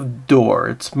plain of Dor.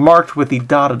 It's marked with the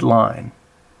dotted line.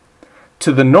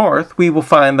 To the north, we will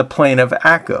find the plain of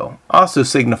Akko, also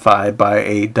signified by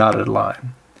a dotted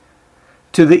line.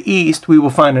 To the east, we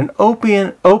will find an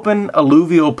open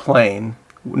alluvial plain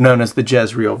known as the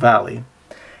Jezreel Valley.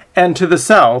 And to the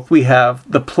south, we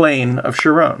have the plain of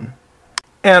Sharon.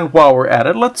 And while we're at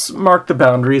it, let's mark the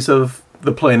boundaries of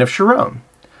the plain of Sharon.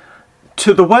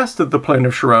 To the west of the plain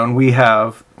of Sharon, we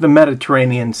have the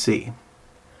Mediterranean Sea.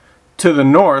 To the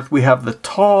north, we have the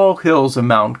tall hills of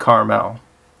Mount Carmel.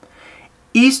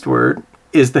 Eastward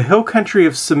is the hill country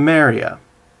of Samaria.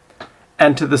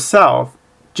 And to the south,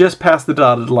 just past the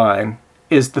dotted line,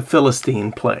 is the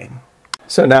Philistine plain.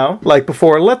 So now, like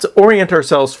before, let's orient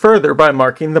ourselves further by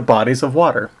marking the bodies of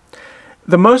water.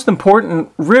 The most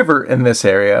important river in this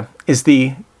area is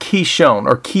the Kishon,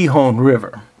 or Gihon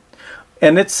River,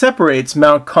 and it separates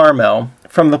Mount Carmel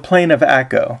from the plain of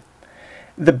Akko.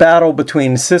 The battle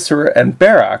between Sisera and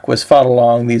Barak was fought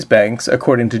along these banks,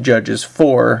 according to Judges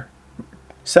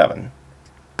 4:7.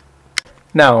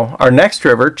 Now, our next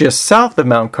river, just south of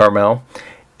Mount Carmel,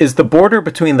 is the border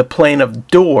between the plain of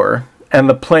Dor and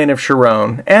the plain of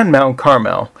Sharon and Mount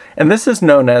Carmel, and this is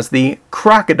known as the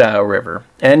Crocodile River.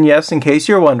 And yes, in case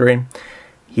you're wondering,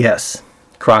 yes,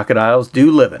 crocodiles do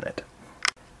live in it.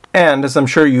 And as I'm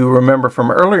sure you remember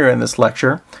from earlier in this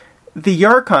lecture, the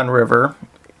Yarkon River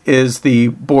is the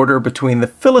border between the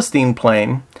Philistine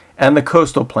plain and the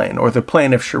coastal plain, or the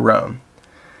plain of Sharon.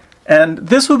 And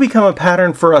this will become a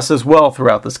pattern for us as well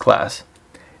throughout this class.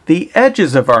 The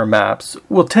edges of our maps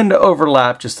will tend to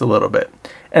overlap just a little bit,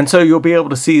 and so you'll be able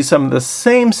to see some of the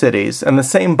same cities and the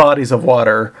same bodies of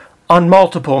water on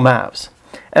multiple maps.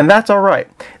 And that's all right.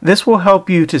 This will help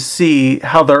you to see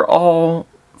how they're all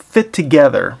fit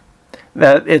together,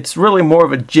 that it's really more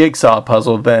of a jigsaw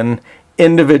puzzle than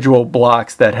individual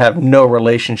blocks that have no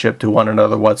relationship to one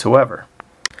another whatsoever.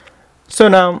 So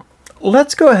now,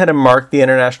 let's go ahead and mark the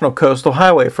International Coastal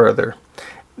Highway further.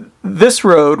 This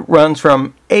road runs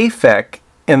from Aphek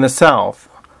in the south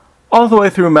all the way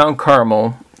through Mount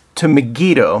Carmel to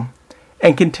Megiddo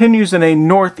and continues in a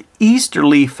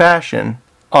northeasterly fashion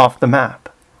off the map.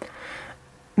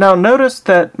 Now notice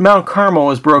that Mount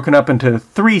Carmel is broken up into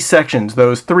 3 sections,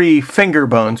 those 3 finger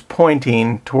bones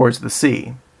pointing towards the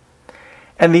sea.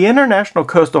 And the International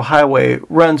Coastal Highway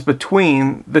runs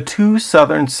between the 2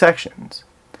 southern sections.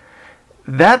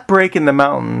 That break in the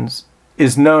mountains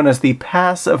is known as the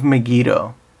Pass of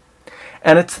Megiddo,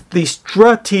 and it's the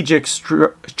strategic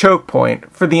choke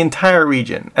point for the entire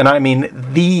region, and I mean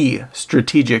the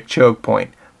strategic choke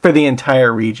point for the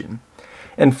entire region.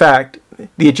 In fact,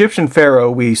 the Egyptian pharaoh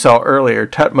we saw earlier,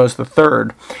 Thutmose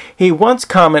III, he once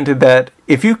commented that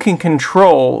if you can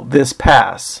control this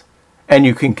pass, and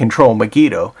you can control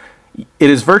Megiddo, it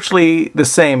is virtually the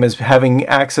same as having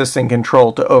access and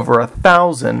control to over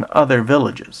 1,000 other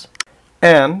villages.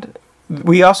 And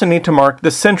we also need to mark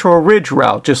the Central Ridge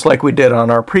route, just like we did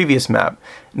on our previous map.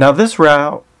 Now this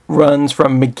route runs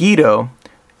from Megiddo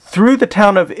through the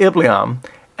town of Ibleam,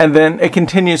 and then it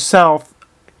continues south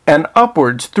and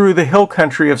upwards through the hill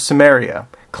country of Samaria,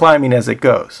 climbing as it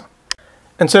goes.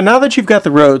 And so now that you've got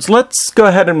the roads, let's go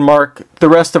ahead and mark the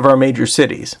rest of our major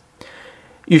cities.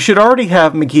 You should already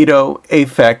have Megiddo,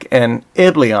 Aphek, and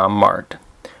Ibleam marked.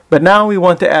 But now we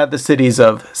want to add the cities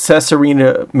of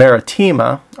Caesarea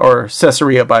Maritima, or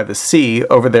Caesarea by the sea,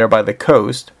 over there by the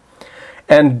coast,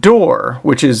 and Dor,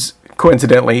 which is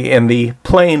coincidentally in the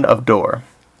plain of Dor.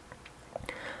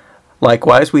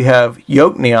 Likewise, we have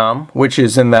Yokneam, which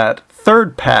is in that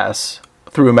third pass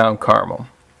through Mount Carmel.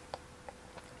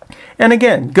 And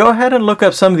again, go ahead and look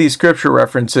up some of these scripture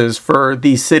references for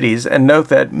these cities and note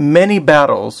that many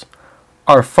battles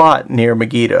are fought near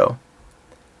Megiddo.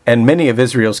 And many of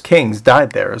Israel's kings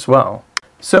died there as well.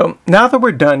 So now that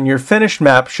we're done, your finished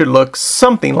map should look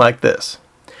something like this.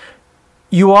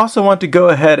 You also want to go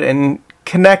ahead and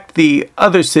connect the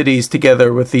other cities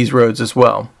together with these roads as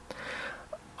well.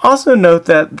 Also note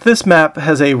that this map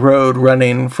has a road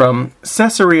running from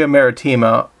Caesarea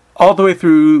Maritima all the way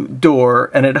through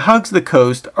Dor, and it hugs the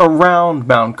coast around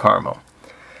Mount Carmel.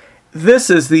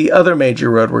 This is the other major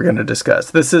road we're going to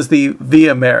discuss. This is the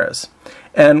Via Maris.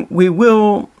 And it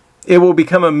will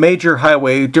become a major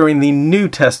highway during the New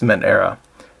Testament era.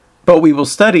 But we will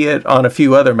study it on a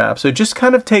few other maps, so just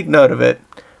kind of take note of it.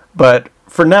 But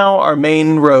for now, our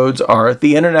main roads are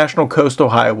the International Coastal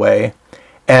Highway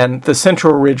and the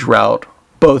Central Ridge Route,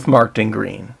 both marked in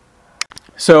green.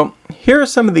 So here are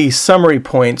some of the summary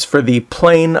points for the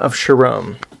Plain of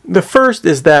Sharon. The first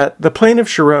is that the Plain of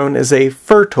Sharon is a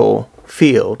fertile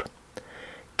field.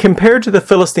 Compared to the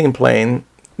Philistine Plain,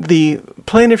 the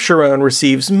Plain of Sharon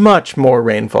receives much more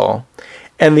rainfall,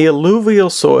 and the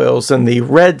alluvial soils and the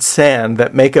red sand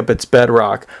that make up its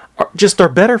bedrock are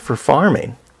better for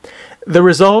farming. The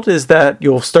result is that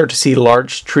you'll start to see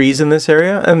large trees in this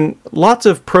area, and lots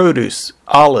of produce,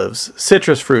 olives,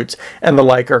 citrus fruits, and the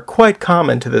like are quite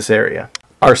common to this area.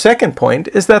 Our second point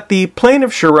is that the Plain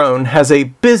of Sharon has a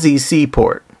busy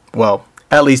seaport. Well,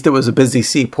 at least it was a busy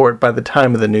seaport by the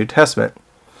time of the New Testament.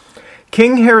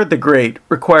 King Herod the Great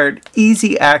required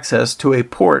easy access to a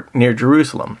port near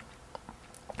Jerusalem.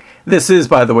 This is,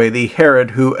 by the way, the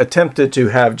Herod who attempted to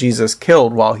have Jesus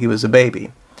killed while he was a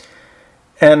baby.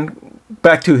 And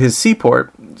back to his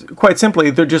seaport, quite simply,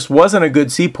 there just wasn't a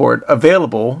good seaport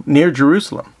available near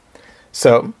Jerusalem.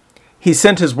 So he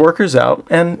sent his workers out,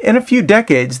 and in a few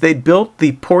decades, they built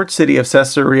the port city of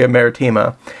Caesarea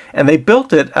Maritima, and they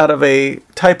built it out of a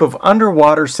type of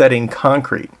underwater setting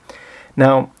concrete.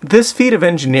 Now, this feat of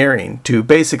engineering to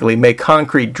basically make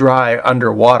concrete dry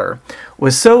underwater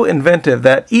was so inventive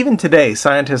that even today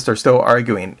scientists are still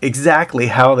arguing exactly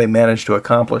how they managed to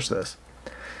accomplish this.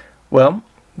 Well,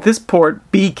 this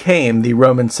port became the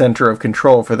Roman center of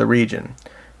control for the region.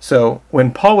 So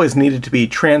when Paul is needed to be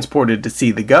transported to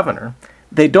see the governor,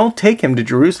 they don't take him to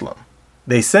Jerusalem.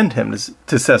 They send him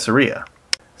to Caesarea.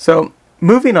 So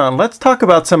moving on, let's talk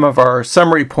about some of our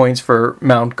summary points for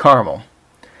Mount Carmel.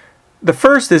 The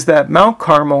first is that Mount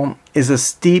Carmel is a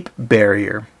steep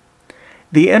barrier.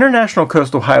 The International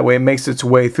Coastal Highway makes its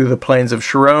way through the plains of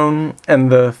Sharon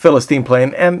and the Philistine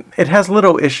Plain, and it has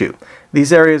little issue.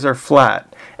 These areas are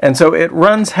flat, and so it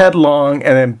runs headlong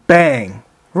and then bang,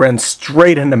 runs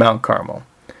straight into Mount Carmel.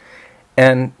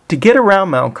 And to get around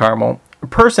Mount Carmel, a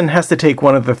person has to take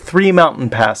one of the 3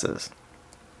 mountain passes.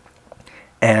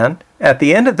 And at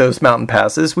the end of those mountain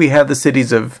passes, we have the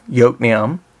cities of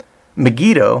Yokneam,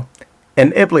 Megiddo,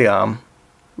 and Ibleam,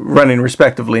 running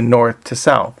respectively north to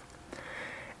south.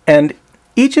 And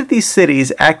each of these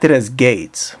cities acted as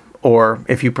gates, or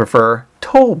if you prefer,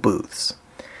 toll booths.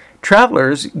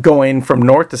 Travelers going from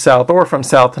north to south or from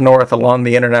south to north along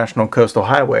the International Coastal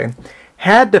Highway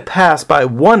had to pass by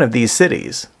one of these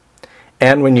cities.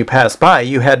 And when you passed by,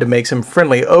 you had to make some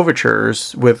friendly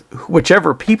overtures with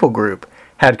whichever people group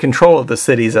had control of the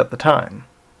cities at the time.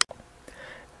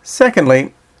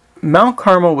 Secondly, Mount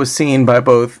Carmel was seen by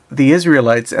both the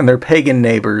Israelites and their pagan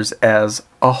neighbors as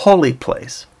a holy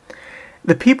place.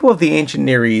 The people of the ancient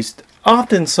Near East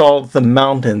often saw the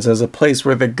mountains as a place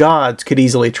where the gods could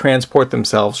easily transport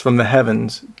themselves from the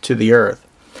heavens to the earth.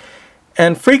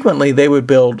 And frequently they would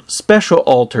build special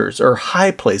altars or high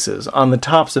places on the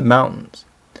tops of mountains.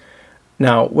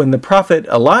 Now, when the prophet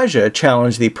Elijah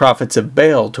challenged the prophets of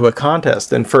Baal to a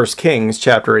contest in 1 Kings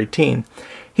chapter 18,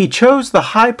 he chose the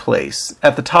high place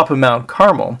at the top of Mount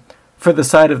Carmel for the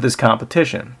site of this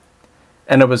competition.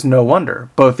 And it was no wonder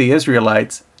both the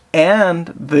Israelites and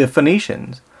the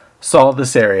Phoenicians saw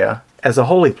this area as a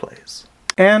holy place.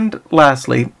 And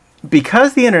lastly,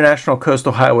 because the International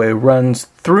Coastal Highway runs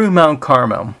through Mount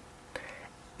Carmel,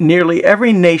 nearly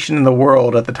every nation in the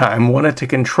world at the time wanted to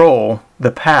control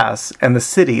the pass and the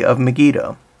city of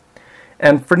Megiddo.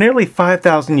 And for nearly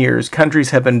 5,000 years,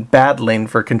 countries have been battling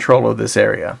for control of this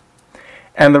area.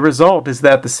 And the result is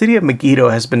that the city of Megiddo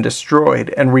has been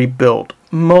destroyed and rebuilt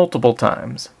multiple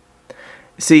times.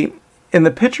 See, in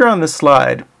the picture on this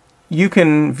slide, you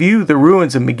can view the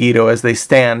ruins of Megiddo as they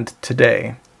stand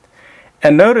today.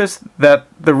 And notice that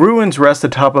the ruins rest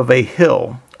atop of a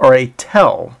hill, or a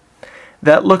tell,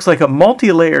 that looks like a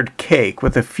multi-layered cake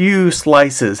with a few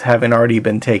slices having already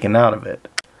been taken out of it.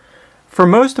 For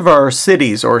most of our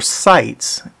cities or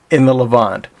sites in the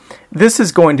Levant, this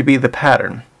is going to be the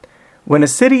pattern. When a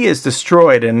city is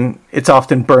destroyed and it's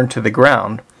often burnt to the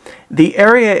ground, the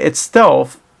area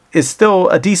itself is still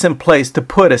a decent place to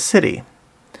put a city.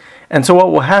 And so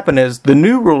what will happen is the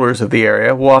new rulers of the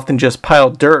area will often just pile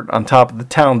dirt on top of the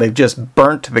town they've just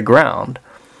burnt to the ground,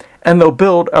 and they'll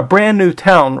build a brand new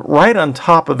town right on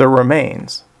top of the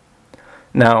remains.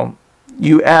 Now,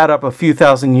 you add up a few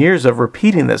thousand years of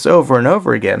repeating this over and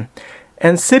over again,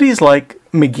 and cities like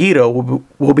Megiddo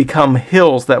will become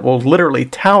hills that will literally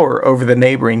tower over the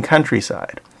neighboring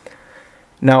countryside.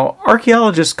 Now,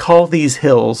 archaeologists call these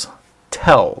hills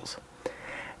tells,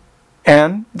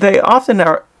 and they often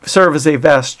serve as a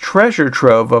vast treasure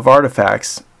trove of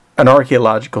artifacts and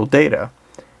archaeological data,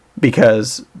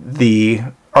 because the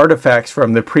artifacts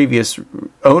from the previous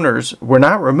owners were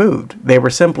not removed. They were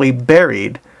simply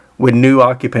buried when new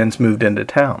occupants moved into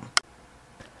town.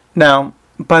 Now,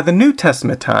 by the New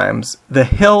Testament times, the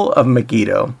hill of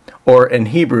Megiddo, or in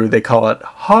Hebrew they call it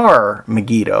Har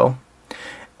Megiddo,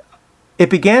 it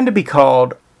began to be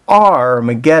called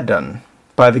Armageddon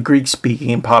by the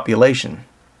Greek-speaking population.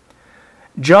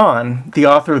 John, the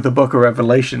author of the book of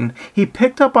Revelation, he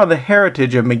picked up on the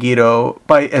heritage of Megiddo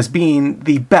as being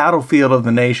the battlefield of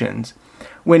the nations,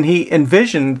 when he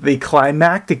envisioned the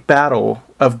climactic battle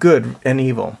of good and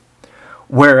evil.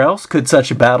 Where else could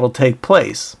such a battle take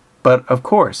place? But, of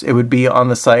course, it would be on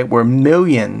the site where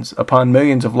millions upon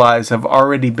millions of lives have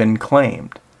already been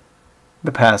claimed,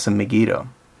 the Pass of Megiddo.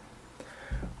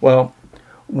 Well,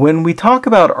 when we talk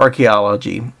about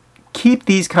archaeology, keep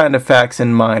these kind of facts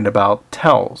in mind about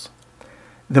tells.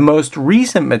 The most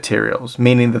recent materials,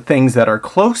 meaning the things that are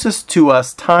closest to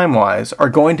us time-wise, are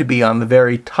going to be on the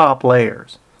very top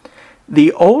layers.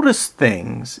 The oldest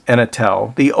things in a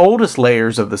tell, the oldest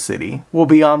layers of the city, will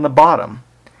be on the bottom.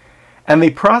 And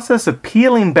the process of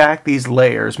peeling back these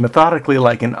layers methodically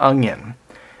like an onion,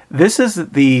 this is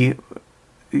the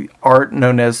art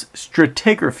known as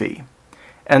stratigraphy.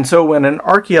 And so when an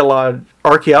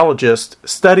archaeologist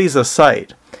studies a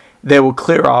site, they will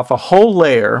clear off a whole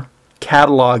layer,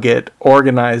 catalog it,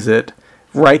 organize it,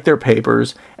 write their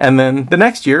papers, and then the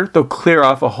next year they'll clear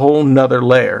off a whole nother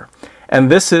layer. And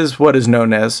this is what is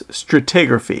known as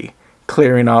stratigraphy,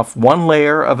 clearing off one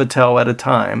layer of a tell at a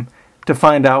time to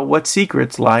find out what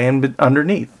secrets lie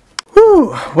underneath.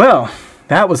 Whew, well,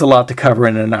 that was a lot to cover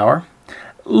in an hour.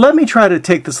 Let me try to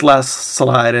take this last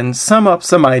slide and sum up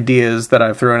some ideas that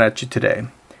I've thrown at you today.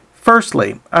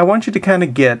 Firstly, I want you to kind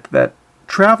of get that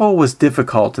travel was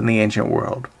difficult in the ancient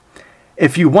world.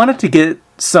 If you wanted to get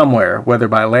somewhere, whether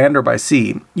by land or by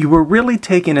sea, you were really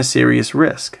taking a serious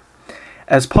risk.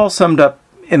 As Paul summed up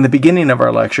in the beginning of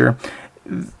our lecture,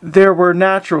 there were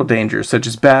natural dangers such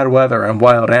as bad weather and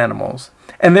wild animals,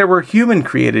 and there were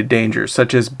human-created dangers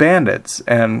such as bandits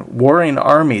and warring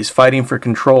armies fighting for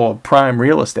control of prime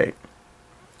real estate.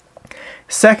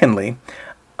 Secondly,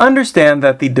 understand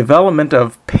that the development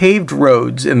of paved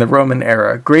roads in the Roman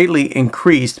era greatly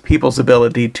increased people's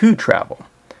ability to travel.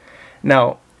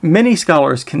 Now, many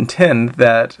scholars contend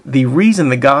that the reason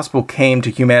the gospel came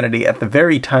to humanity at the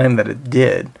very time that it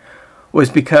did was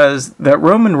because that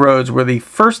Roman roads were the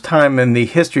first time in the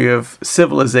history of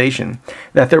civilization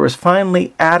that there was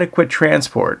finally adequate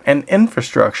transport and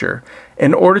infrastructure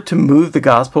in order to move the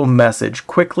gospel message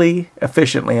quickly,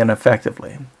 efficiently, and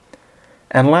effectively.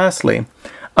 And lastly,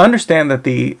 understand that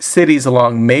the cities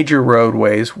along major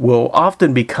roadways will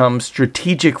often become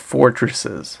strategic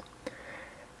fortresses.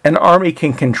 An army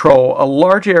can control a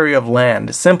large area of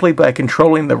land simply by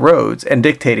controlling the roads and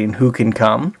dictating who can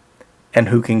come and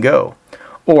who can go,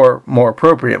 or more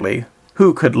appropriately,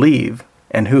 who could leave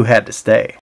and who had to stay.